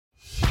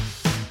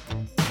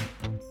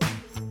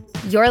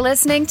You're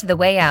listening to The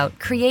Way Out,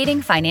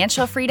 Creating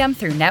Financial Freedom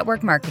Through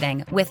Network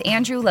Marketing with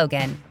Andrew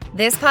Logan.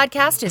 This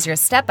podcast is your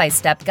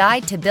step-by-step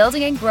guide to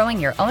building and growing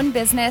your own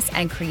business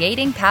and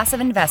creating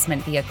passive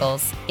investment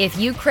vehicles. If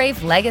you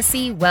crave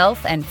legacy,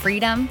 wealth, and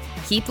freedom,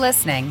 keep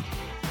listening.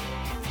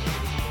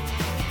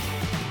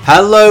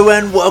 Hello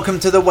and welcome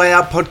to the Way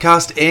Out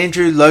podcast.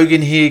 Andrew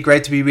Logan here.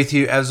 Great to be with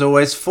you as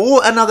always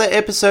for another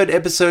episode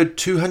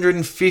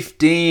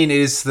 215. It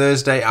is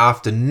Thursday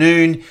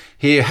afternoon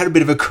here. Had a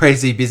bit of a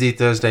crazy busy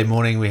Thursday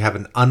morning. We have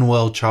an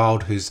unwell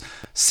child who's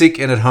sick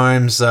and at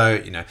home.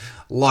 So,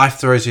 life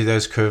throws you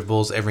those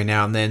curveballs every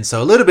now and then.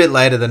 So a little bit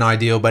later than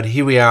ideal, but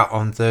here we are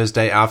on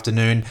Thursday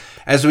afternoon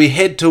as we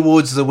head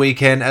towards the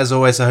weekend. As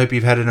always, I hope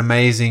you've had an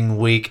amazing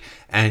week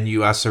and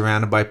you are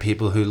surrounded by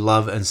people who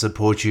love and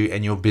support you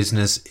and your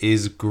business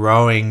is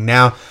growing.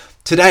 Now,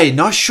 today,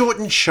 nice short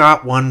and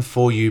sharp one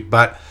for you,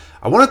 but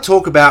I want to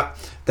talk about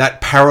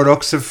that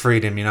paradox of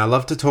freedom. I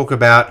love to talk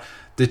about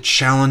the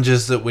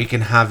challenges that we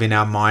can have in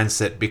our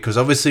mindset, because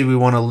obviously we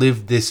want to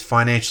live this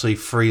financially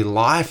free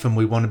life and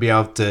we want to be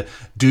able to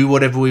do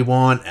whatever we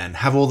want and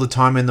have all the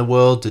time in the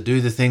world to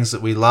do the things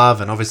that we love,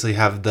 and obviously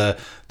have the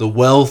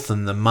wealth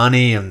and the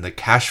money and the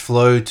cash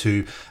flow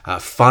to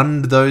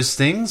fund those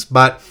things.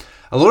 But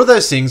a lot of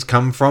those things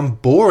come from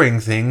boring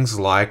things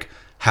like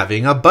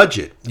having a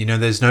budget.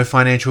 There's no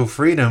financial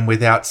freedom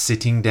without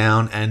sitting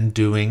down and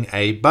doing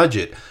a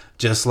budget.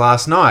 Just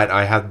last night,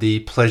 I had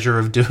the pleasure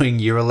of doing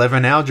Year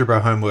 11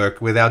 algebra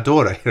homework with our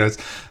daughter. It's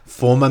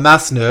former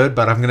maths nerd,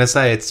 but I'm going to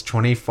say it's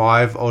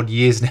 25 odd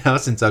years now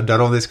since I've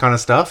done all this kind of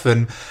stuff.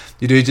 And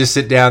you do just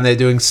sit down there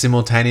doing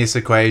simultaneous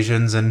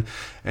equations. And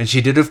she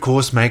did, of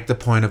course, make the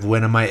point of,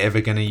 when am I ever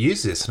going to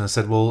use this? And I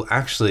said, well,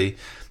 actually,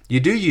 you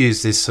do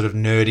use this sort of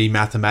nerdy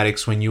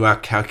mathematics when you are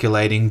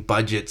calculating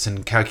budgets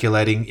and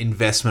calculating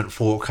investment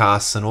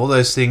forecasts and all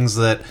those things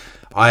that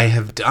I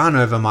have done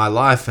over my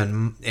life,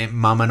 and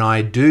Mum and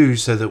I do,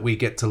 so that we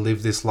get to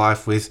live this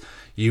life with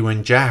you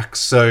and Jack.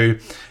 So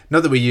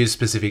not that we use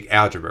specific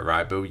algebra,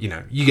 right? But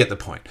you get the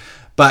point.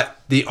 But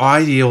the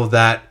ideal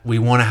that we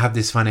want to have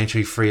this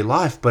financially free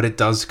life, but it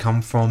does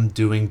come from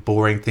doing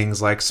boring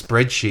things like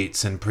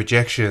spreadsheets and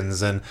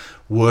projections and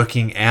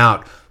working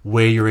out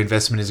where your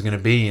investment is going to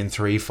be in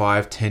 3,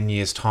 5, 10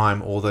 years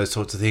time, all those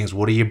sorts of things.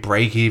 What are your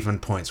break-even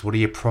points? What are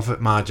your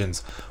profit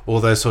margins? All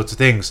those sorts of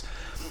things.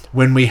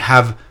 When we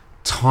have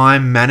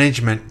time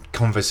management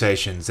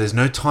conversations, there's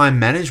no time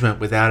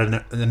management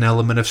without an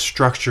element of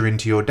structure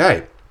into your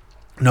day.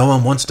 No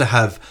one wants to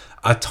have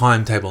a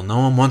timetable. No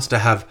one wants to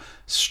have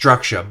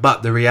structure.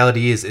 But the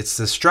reality is, it's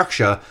the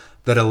structure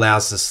that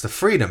allows us the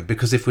freedom.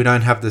 Because if we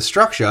don't have the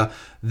structure,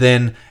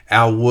 then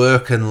our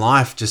work and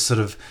life just sort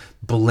of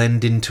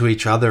blend into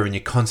each other, and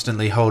you're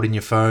constantly holding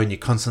your phone, you're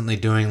constantly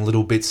doing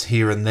little bits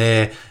here and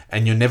there,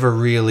 and you're never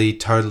really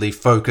totally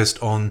focused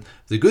on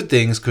the good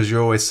things because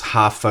you're always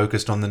half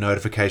focused on the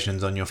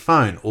notifications on your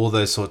phone, all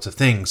those sorts of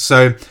things.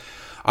 So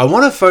I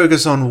want to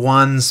focus on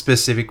one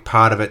specific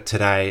part of it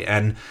today.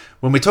 And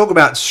when we talk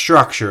about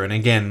structure, and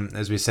again,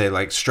 as we say,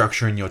 like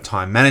structure in your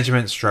time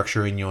management,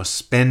 structure in your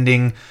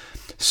spending,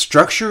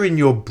 structure in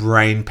your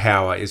brain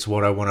power is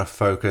what I want to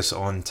focus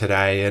on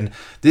today. And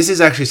this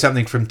is actually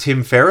something from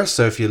Tim Ferriss.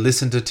 So if you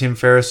listen to Tim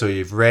Ferriss or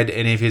you've read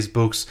any of his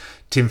books,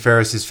 Tim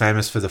Ferriss is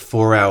famous for the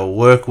 4-Hour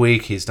Work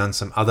Week. He's done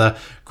some other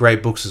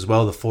great books as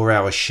well. The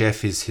 4-Hour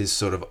Chef is his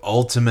sort of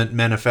ultimate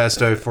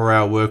manifesto.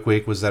 4-Hour Work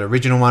Week was that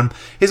original one.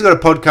 He's got a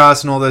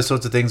podcast and all those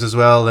sorts of things as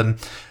well. And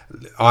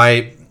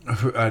I'd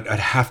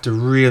have to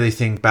really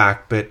think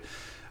back, but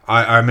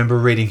I remember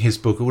reading his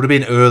book. It would have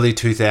been early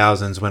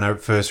 2000s when I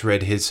first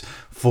read his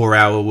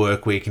 4-Hour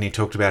Work Week, and he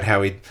talked about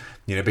how he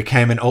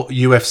became an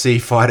UFC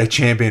fighter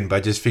champion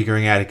by just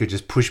figuring out he could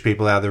just push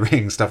people out of the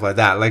ring, stuff like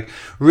that. Like,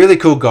 really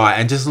cool guy,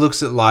 and just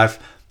looks at life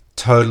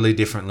totally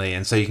differently.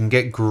 And so you can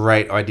get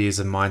great ideas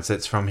and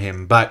mindsets from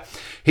him. But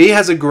he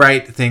has a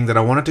great thing that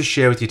I wanted to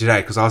share with you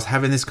today, because I was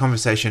having this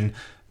conversation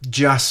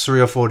just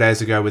 3 or 4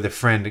 days ago with a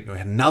friend,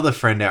 another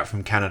friend out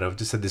from Canada. I've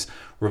just had this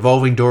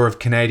revolving door of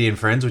Canadian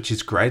friends, which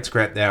is great. It's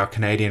great that our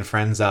Canadian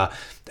friends are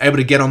able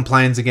to get on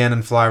planes again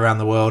and fly around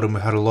the world, and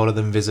we've had a lot of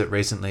them visit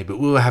recently. But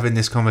we were having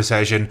this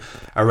conversation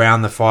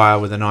around the fire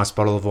with a nice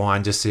bottle of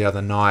wine just the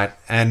other night,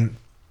 and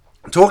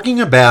talking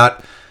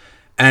about,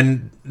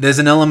 and there's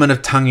an element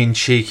of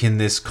tongue-in-cheek in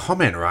this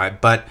comment,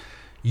 right? But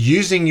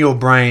using your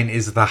brain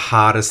is the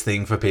hardest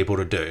thing for people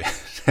to do.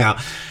 Now,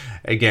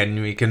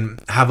 again, we can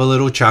have a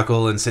little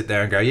chuckle and sit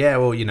there and go, yeah,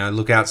 well,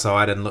 look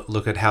outside and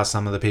look at how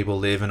some of the people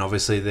live. And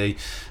obviously the,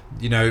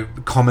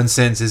 common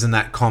sense isn't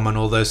that common,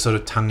 all those sort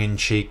of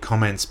tongue-in-cheek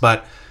comments.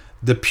 But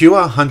the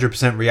pure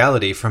 100%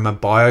 reality from a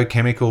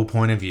biochemical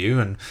point of view,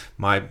 and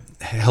my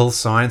health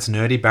science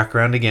nerdy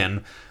background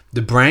again,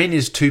 the brain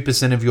is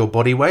 2% of your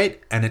body weight,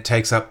 and it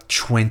takes up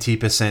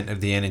 20% of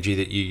the energy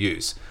that you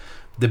use.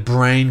 The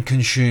brain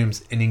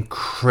consumes an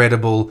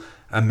incredible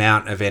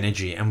amount of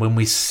energy, and when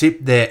we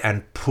sit there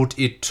and put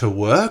it to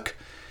work,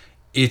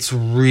 it's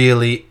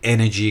really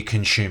energy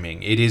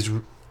consuming. It is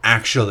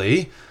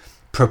actually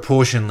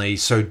proportionally,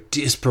 so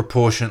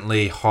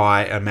disproportionately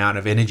high amount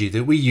of energy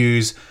that we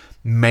use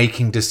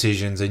making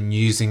decisions and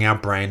using our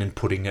brain and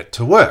putting it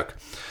to work.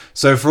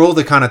 So for all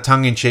the kind of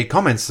tongue-in-cheek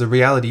comments, the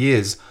reality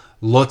is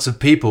lots of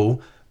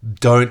people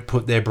don't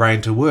put their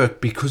brain to work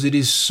because it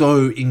is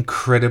so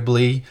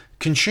incredibly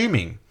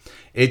consuming.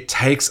 It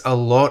takes a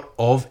lot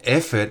of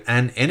effort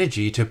and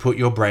energy to put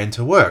your brain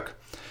to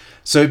work.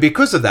 So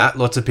because of that,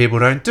 lots of people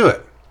don't do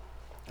it.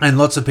 And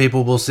lots of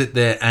people will sit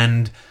there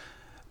and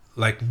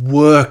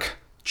work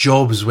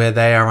jobs where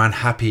they are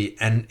unhappy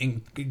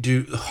and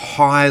do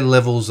high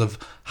levels of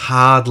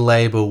hard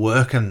labor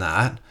work in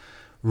that,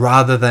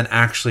 rather than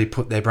actually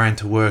put their brain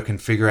to work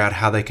and figure out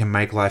how they can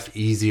make life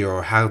easier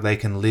or how they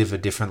can live a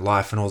different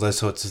life and all those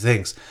sorts of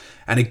things.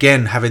 And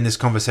again, having this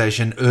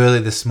conversation early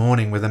this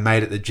morning with a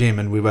mate at the gym,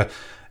 and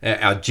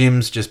our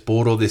gyms just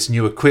bought all this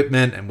new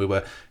equipment and we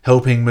were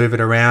helping move it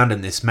around,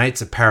 and this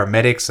mate's a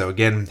paramedic, so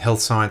again,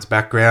 health science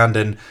background,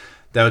 and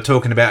they were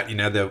talking about,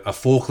 a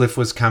forklift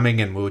was coming,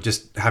 and we were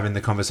just having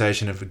the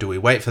conversation of, do we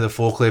wait for the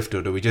forklift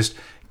or do we just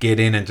get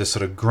in and just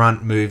sort of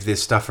grunt move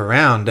this stuff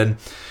around? And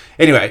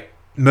anyway,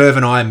 Merv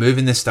and I are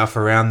moving this stuff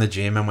around the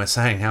gym, and we're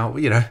saying how,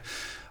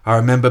 I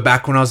remember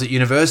back when I was at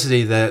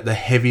university, the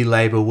heavy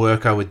labor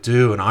work I would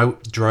do, and I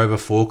drove a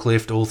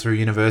forklift all through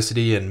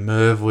university, and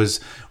Merv was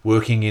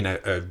working in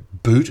a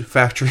boot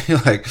factory,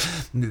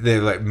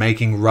 they're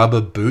making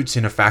rubber boots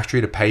in a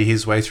factory to pay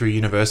his way through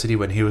university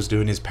when he was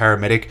doing his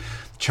paramedic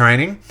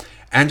training,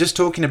 and just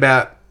talking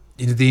about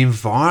the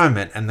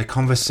environment and the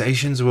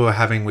conversations we were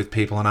having with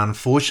people. And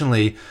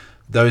unfortunately,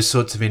 those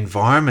sorts of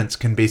environments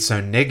can be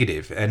so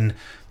negative. And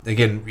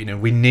again,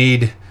 we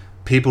need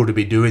people to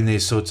be doing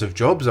these sorts of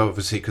jobs,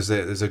 obviously, because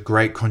there's a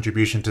great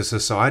contribution to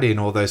society and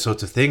all those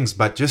sorts of things.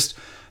 But just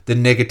the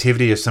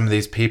negativity of some of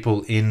these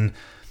people in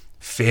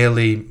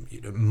fairly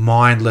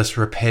mindless,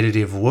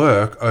 repetitive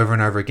work over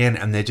and over again.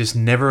 And they're just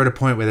never at a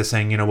point where they're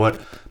saying, you know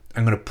what,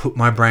 I'm going to put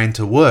my brain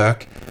to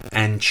work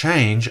and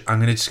change.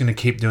 I'm just going to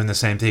keep doing the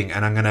same thing.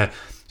 And I'm going to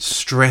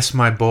stress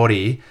my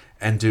body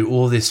and do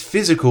all this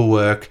physical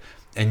work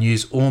and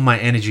use all my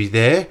energy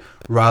there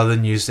rather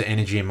than use the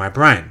energy in my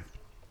brain.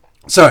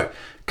 So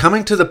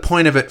coming to the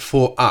point of it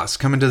for us,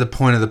 coming to the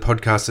point of the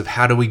podcast of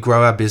how do we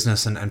grow our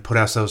business and put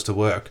ourselves to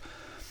work,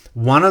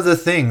 one of the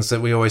things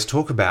that we always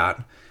talk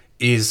about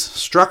is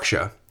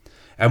structure.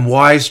 And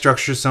why is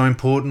structure so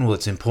important? Well,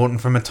 it's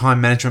important from a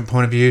time management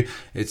point of view.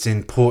 It's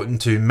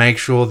important to make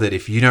sure that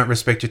if you don't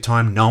respect your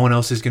time, no one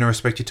else is going to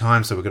respect your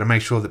time. So we're going to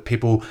make sure that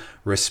people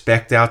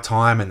respect our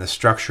time and the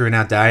structure in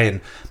our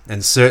day.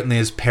 And certainly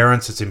as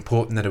parents, it's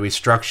important that we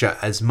structure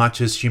as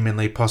much as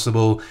humanly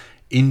possible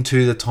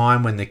into the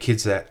time when the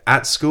kids are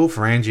at school.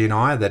 For Angie and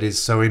I, that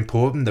is so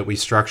important that we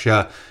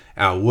structure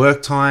our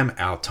work time,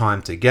 our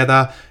time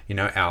together,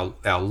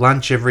 our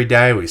lunch every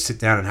day. We sit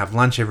down and have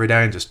lunch every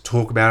day and just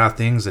talk about our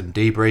things and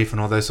debrief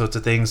and all those sorts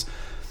of things.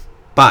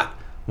 But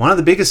one of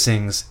the biggest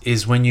things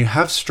is when you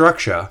have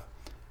structure,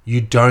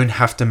 you don't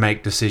have to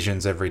make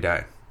decisions every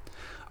day.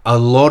 A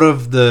lot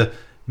of the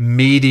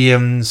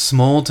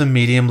small to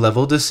medium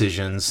level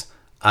decisions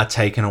are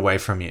taken away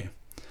from you.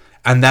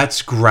 And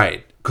that's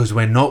great because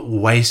we're not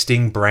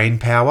wasting brain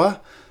power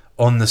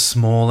on the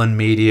small and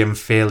medium,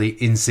 fairly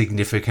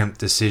insignificant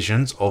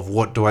decisions of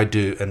what do I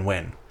do and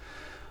when.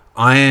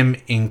 I am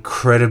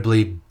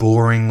incredibly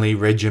boringly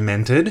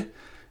regimented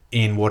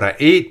in what I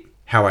eat,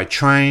 how I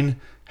train,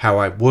 how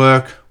I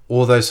work,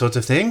 all those sorts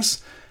of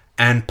things.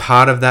 And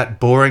part of that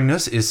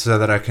boringness is so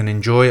that I can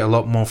enjoy a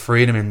lot more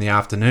freedom in the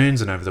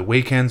afternoons and over the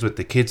weekends with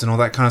the kids and all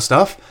that kind of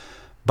stuff.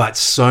 But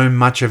so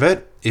much of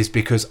it is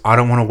because I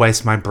don't want to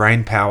waste my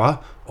brain power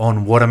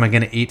on what am I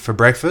going to eat for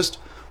breakfast?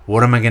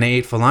 What am I going to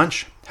eat for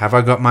lunch? Have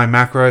I got my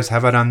macros?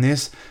 Have I done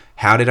this?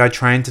 How did I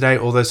train today?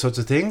 All those sorts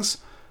of things.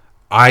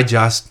 I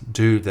just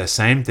do the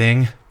same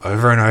thing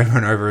over and over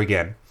and over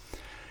again.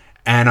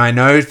 And I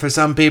know for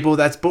some people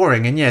that's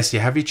boring. And yes, you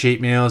have your cheat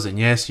meals. And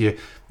yes,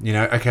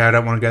 okay, I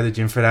don't want to go to the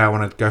gym for that. I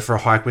want to go for a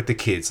hike with the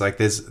kids.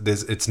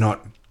 It's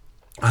not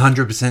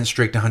 100%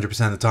 strict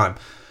 100% of the time.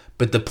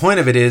 But the point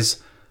of it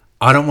is,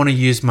 I don't want to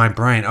use my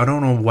brain. I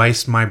don't want to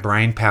waste my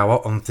brain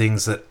power on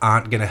things that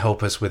aren't going to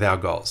help us with our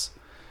goals.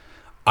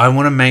 I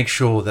want to make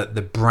sure that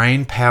the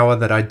brain power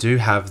that I do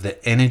have,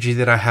 the energy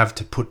that I have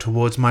to put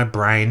towards my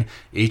brain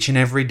each and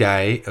every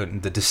day,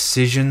 and the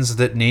decisions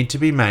that need to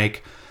be made,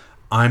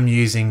 I'm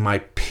using my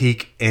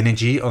peak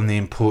energy on the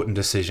important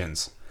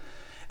decisions.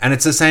 And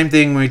it's the same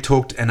thing when we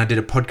talked, and I did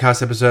a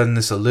podcast episode on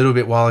this a little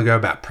bit while ago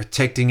about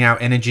protecting our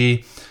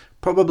energy,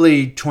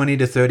 probably 20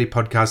 to 30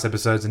 podcast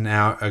episodes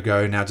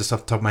ago now, just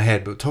off the top of my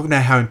head, but talking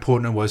about how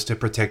important it was to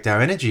protect our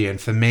energy. And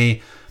for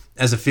me,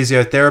 as a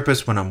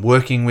physiotherapist, when I'm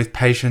working with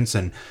patients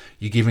and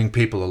you're giving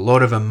people a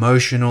lot of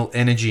emotional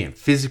energy and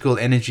physical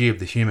energy of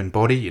the human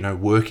body,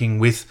 working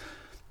with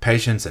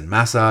patients and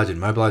massage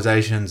and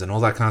mobilizations and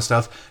all that kind of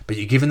stuff, but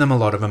you're giving them a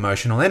lot of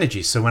emotional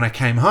energy. So when I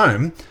came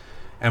home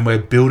and we're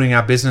building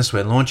our business,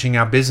 we're launching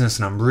our business,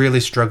 and I'm really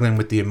struggling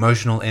with the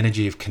emotional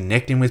energy of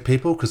connecting with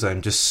people because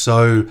I'm just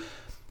so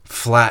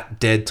flat,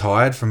 dead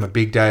tired from a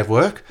big day of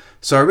work.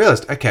 So I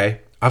realized, okay,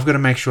 I've got to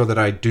make sure that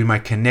I do my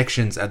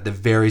connections at the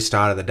very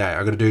start of the day.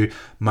 I've got to do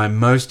my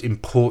most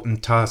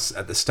important tasks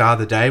at the start of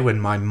the day when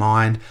my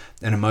mind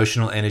and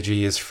emotional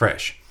energy is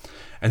fresh.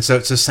 And so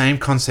it's the same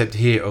concept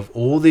here of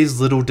all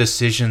these little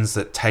decisions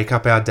that take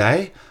up our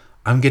day.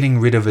 I'm getting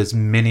rid of as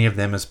many of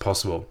them as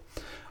possible.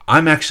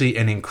 I'm actually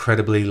an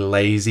incredibly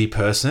lazy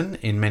person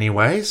in many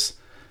ways,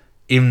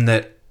 in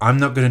that I'm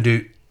not going to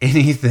do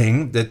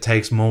anything that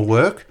takes more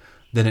work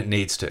than it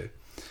needs to.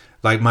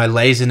 Like, my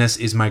laziness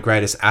is my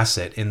greatest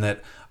asset in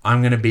that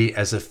I'm going to be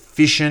as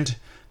efficient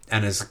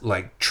and as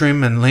like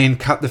trim and lean,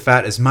 cut the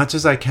fat as much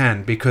as I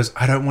can, because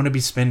I don't want to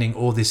be spending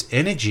all this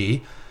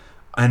energy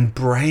and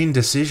brain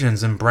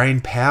decisions and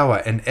brain power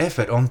and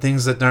effort on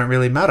things that don't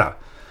really matter.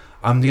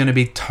 I'm going to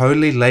be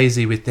totally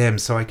lazy with them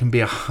so I can be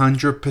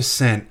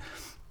 100%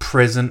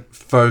 present,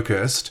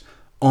 focused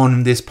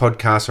on this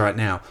podcast right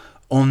now,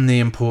 on the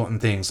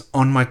important things,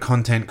 on my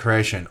content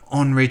creation,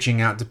 on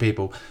reaching out to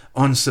people,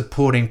 on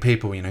supporting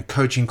people,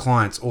 coaching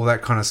clients, all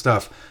that kind of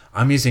stuff.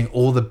 I'm using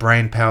all the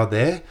brain power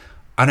there.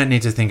 I don't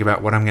need to think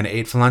about what I'm going to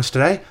eat for lunch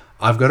today.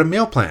 I've got a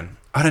meal plan.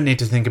 I don't need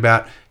to think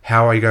about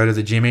how I go to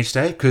the gym each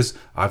day because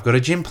I've got a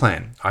gym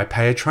plan. I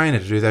pay a trainer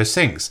to do those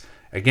things.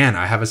 Again,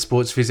 I have a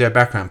sports physio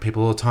background.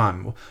 People all the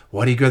time,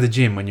 why do you go to the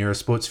gym when you're a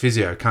sports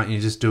physio? Can't you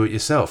just do it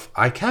yourself?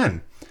 I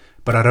can,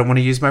 but I don't want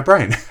to use my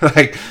brain.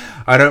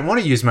 I don't want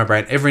to use my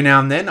brain. Every now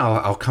and then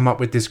I'll come up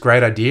with this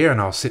great idea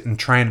and I'll sit and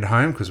train at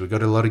home because we've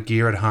got a lot of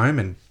gear at home.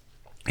 And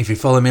if you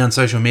follow me on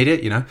social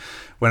media,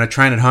 when I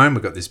train at home,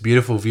 we've got this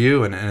beautiful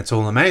view and it's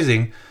all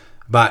amazing.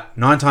 But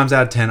 9 times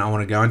out of 10, I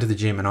want to go into the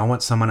gym and I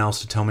want someone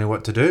else to tell me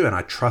what to do. And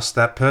I trust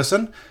that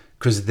person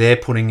because they're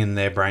putting in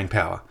their brain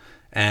power.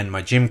 And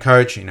my gym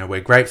coach,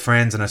 we're great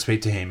friends, and I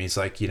speak to him. He's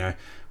like,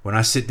 when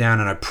I sit down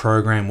and I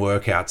program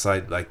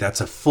workouts,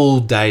 that's a full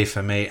day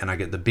for me, and I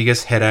get the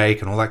biggest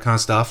headache and all that kind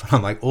of stuff. And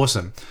I'm like,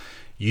 awesome.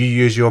 You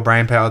use your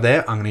brain power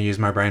there. I'm going to use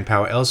my brain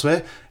power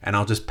elsewhere, and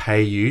I'll just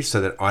pay you so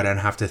that I don't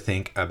have to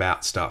think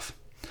about stuff.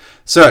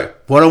 So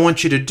what I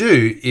want you to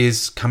do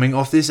is, coming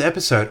off this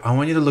episode, I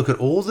want you to look at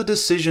all the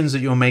decisions that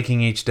you're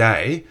making each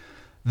day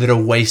that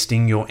are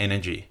wasting your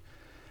energy.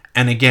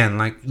 And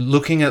again,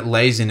 looking at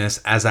laziness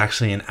as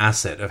actually an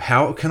asset of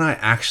how can I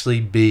actually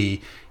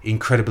be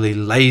incredibly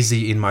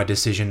lazy in my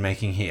decision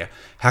making here?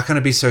 How can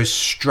I be so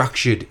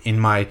structured in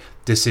my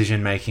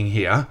decision making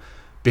here?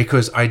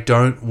 Because I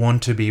don't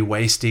want to be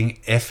wasting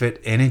effort,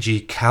 energy,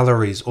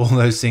 calories, all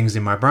those things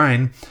in my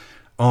brain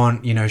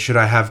on, should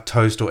I have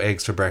toast or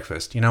eggs for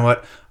breakfast? You know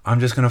what? I'm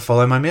just going to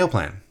follow my meal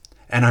plan.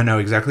 And I know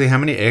exactly how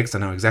many eggs, I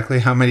know exactly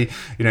how many,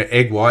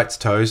 egg whites,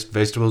 toast,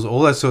 vegetables,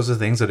 all those sorts of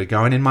things that are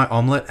going in my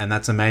omelet, and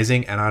that's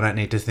amazing. And I don't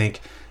need to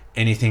think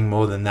anything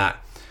more than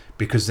that,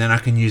 because then I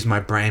can use my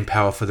brain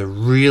power for the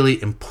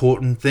really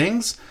important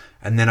things,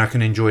 and then I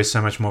can enjoy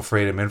so much more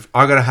freedom. And if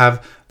I got to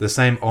have the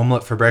same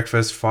omelet for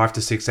breakfast 5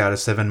 to 6 out of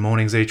 7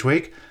 mornings each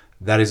week,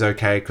 that is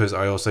okay, because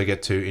I also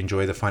get to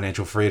enjoy the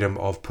financial freedom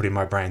of putting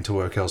my brain to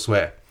work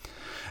elsewhere.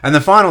 And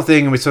the final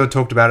thing, and we sort of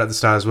talked about it at the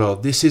start as well,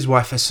 this is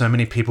why for so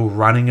many people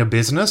running a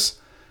business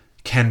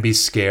can be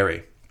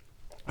scary.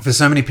 For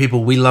so many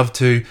people, we love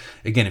to,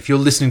 again, if you're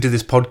listening to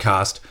this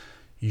podcast,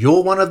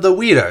 you're one of the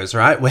weirdos,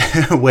 right?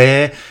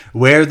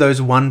 Where those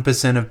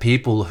 1% of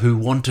people who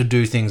want to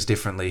do things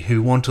differently,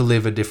 who want to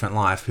live a different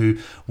life, who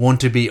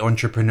want to be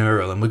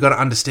entrepreneurial. And we've got to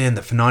understand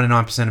that for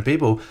 99% of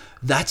people,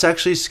 that's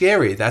actually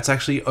scary. That's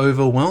actually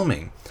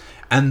overwhelming.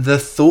 And the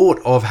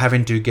thought of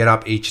having to get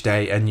up each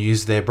day and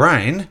use their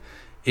brain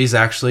is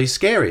actually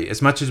scary.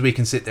 As much as we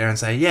can sit there and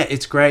say, yeah,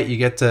 it's great, you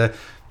get to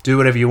do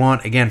whatever you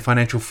want. Again,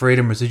 financial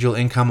freedom, residual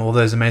income, all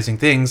those amazing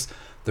things.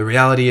 The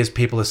reality is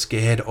people are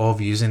scared of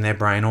using their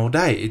brain all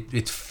day.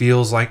 It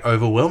feels like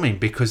overwhelming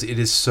because it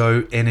is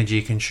so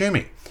energy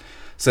consuming.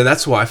 So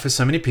that's why for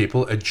so many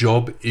people, a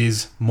job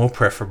is more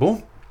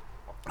preferable.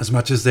 As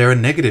much as there are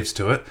negatives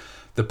to it,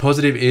 the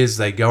positive is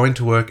they go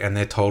into work and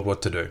they're told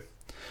what to do.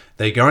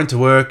 They go into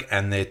work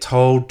and they're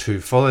told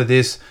to follow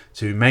this,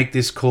 to make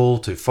this call,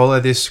 to follow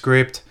this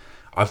script.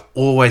 I've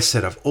always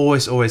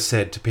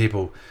said to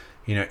people,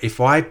 if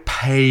I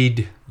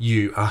paid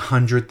you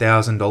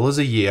 $100,000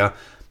 a year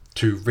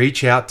to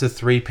reach out to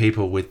 3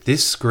 people with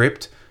this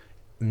script,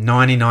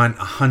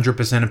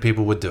 100% of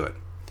people would do it.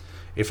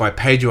 If I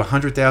paid you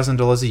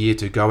 $100,000 a year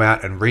to go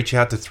out and reach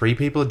out to 3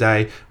 people a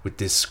day with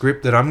this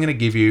script that I'm going to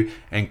give you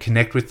and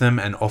connect with them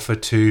and offer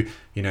to,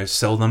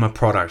 sell them a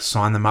product,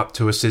 sign them up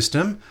to a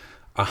system,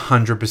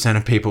 100%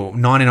 of people,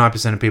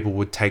 99% of people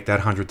would take that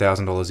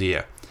 $100,000 a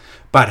year.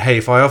 But hey,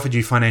 if I offered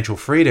you financial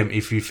freedom,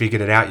 if you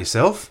figured it out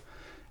yourself,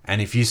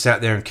 and if you sat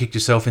there and kicked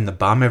yourself in the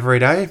bum every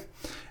day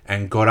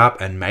and got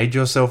up and made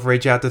yourself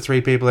reach out to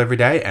 3 people every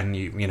day, and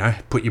you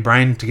put your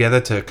brain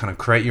together to kind of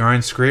create your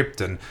own script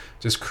and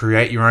just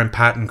create your own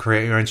pattern,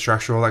 create your own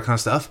structure, all that kind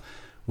of stuff,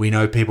 we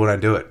know people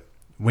don't do it.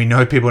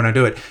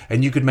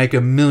 And you could make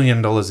 $1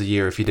 million a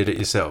year if you did it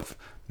yourself.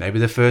 Maybe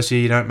the first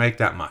year you don't make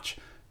that much.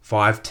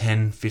 5,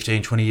 10,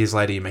 15, 20 years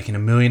later, you're making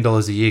 $1 million a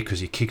year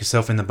because you kick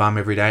yourself in the bum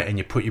every day and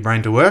you put your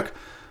brain to work.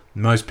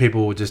 Most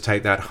people will just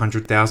take that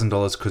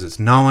 $100,000 because it's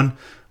known.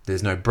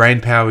 There's no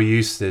brain power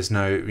use. There's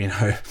no,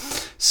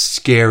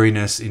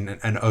 scariness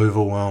and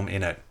overwhelm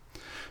in it.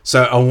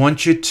 So I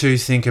want you to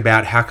think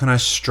about, how can I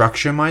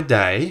structure my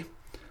day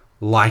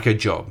like a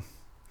job?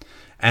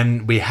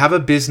 And we have a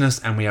business,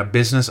 and we are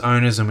business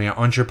owners, and we are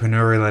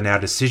entrepreneurial in our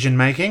decision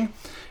making.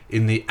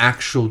 In the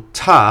actual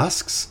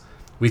tasks,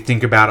 we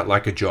think about it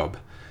like a job.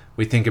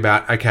 We think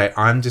about, okay,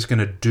 I'm just going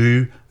to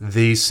do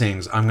these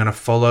things. I'm going to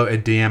follow a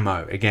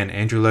DMO. Again,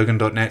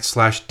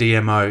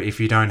 andrewlogan.net/DMO if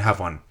you don't have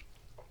one.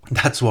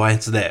 That's why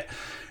it's there,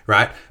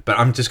 right? But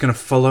I'm just going to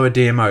follow a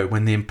DMO.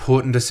 When the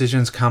important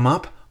decisions come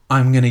up,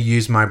 I'm going to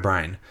use my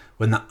brain.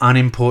 When the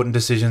unimportant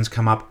decisions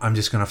come up, I'm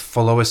just going to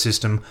follow a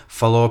system,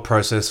 follow a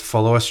process,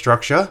 follow a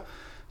structure,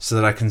 so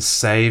that I can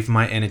save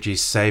my energy,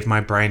 save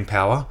my brain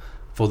power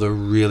for the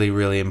really,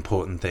 really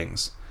important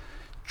things.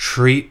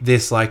 Treat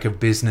this like a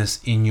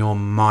business in your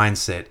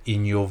mindset,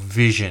 in your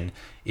vision,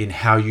 in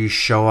how you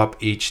show up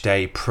each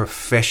day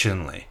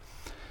professionally.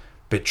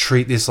 But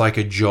treat this like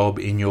a job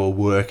in your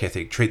work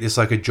ethic. Treat this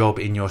like a job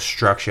in your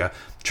structure.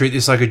 Treat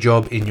this like a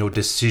job in your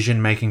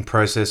decision-making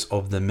process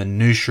of the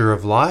minutiae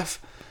of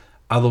life.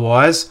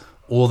 Otherwise,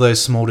 all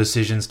those small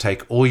decisions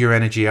take all your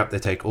energy up. They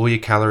take all your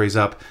calories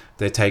up.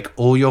 They take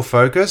all your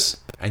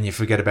focus, and you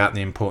forget about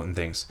the important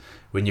things.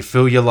 When you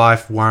fill your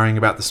life worrying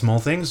about the small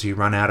things, you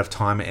run out of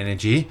time and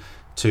energy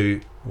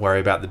to worry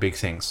about the big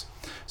things.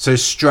 So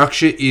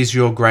structure is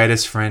your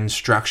greatest friend.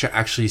 Structure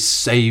actually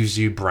saves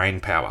you brain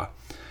power.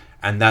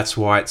 And that's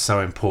why it's so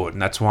important.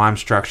 That's why I'm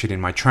structured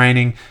in my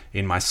training,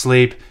 in my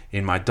sleep,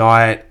 in my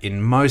diet,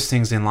 in most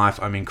things in life.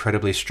 I'm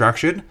incredibly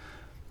structured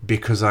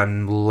because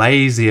I'm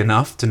lazy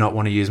enough to not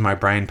want to use my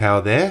brain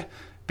power there,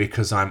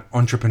 because I'm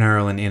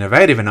entrepreneurial and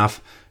innovative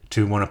enough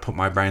to want to put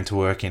my brain to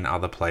work in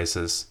other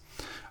places.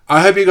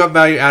 I hope you got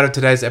value out of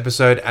today's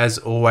episode. As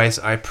always,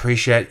 I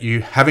appreciate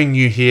having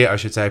you here on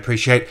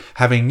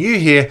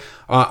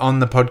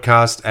the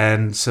podcast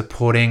and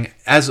supporting.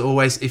 As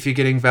always, if you're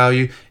getting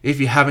value,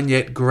 if you haven't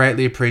yet,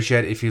 greatly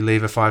appreciate it if you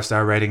leave a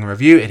 5-star rating and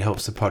review. It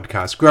helps the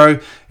podcast grow.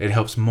 It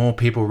helps more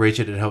people reach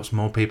it. It helps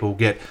more people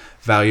get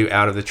value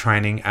out of the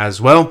training as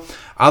well.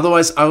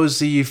 Otherwise, I will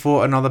see you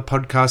for another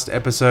podcast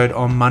episode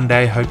on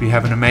Monday. Hope you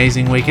have an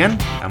amazing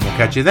weekend, and we'll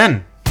catch you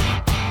then.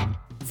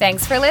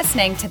 Thanks for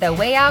listening to The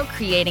Way Out,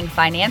 Creating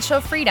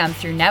Financial Freedom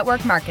Through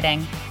Network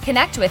Marketing.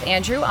 Connect with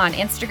Andrew on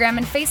Instagram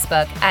and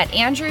Facebook at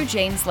Andrew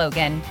James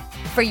Logan.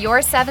 For your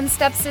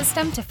 7-step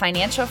system to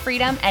financial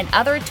freedom and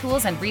other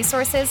tools and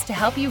resources to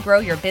help you grow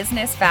your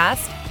business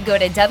fast, go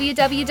to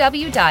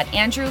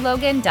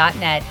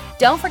www.andrewlogan.net.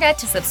 Don't forget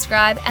to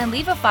subscribe and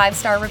leave a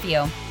 5-star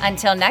review.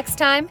 Until next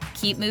time,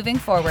 keep moving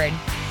forward.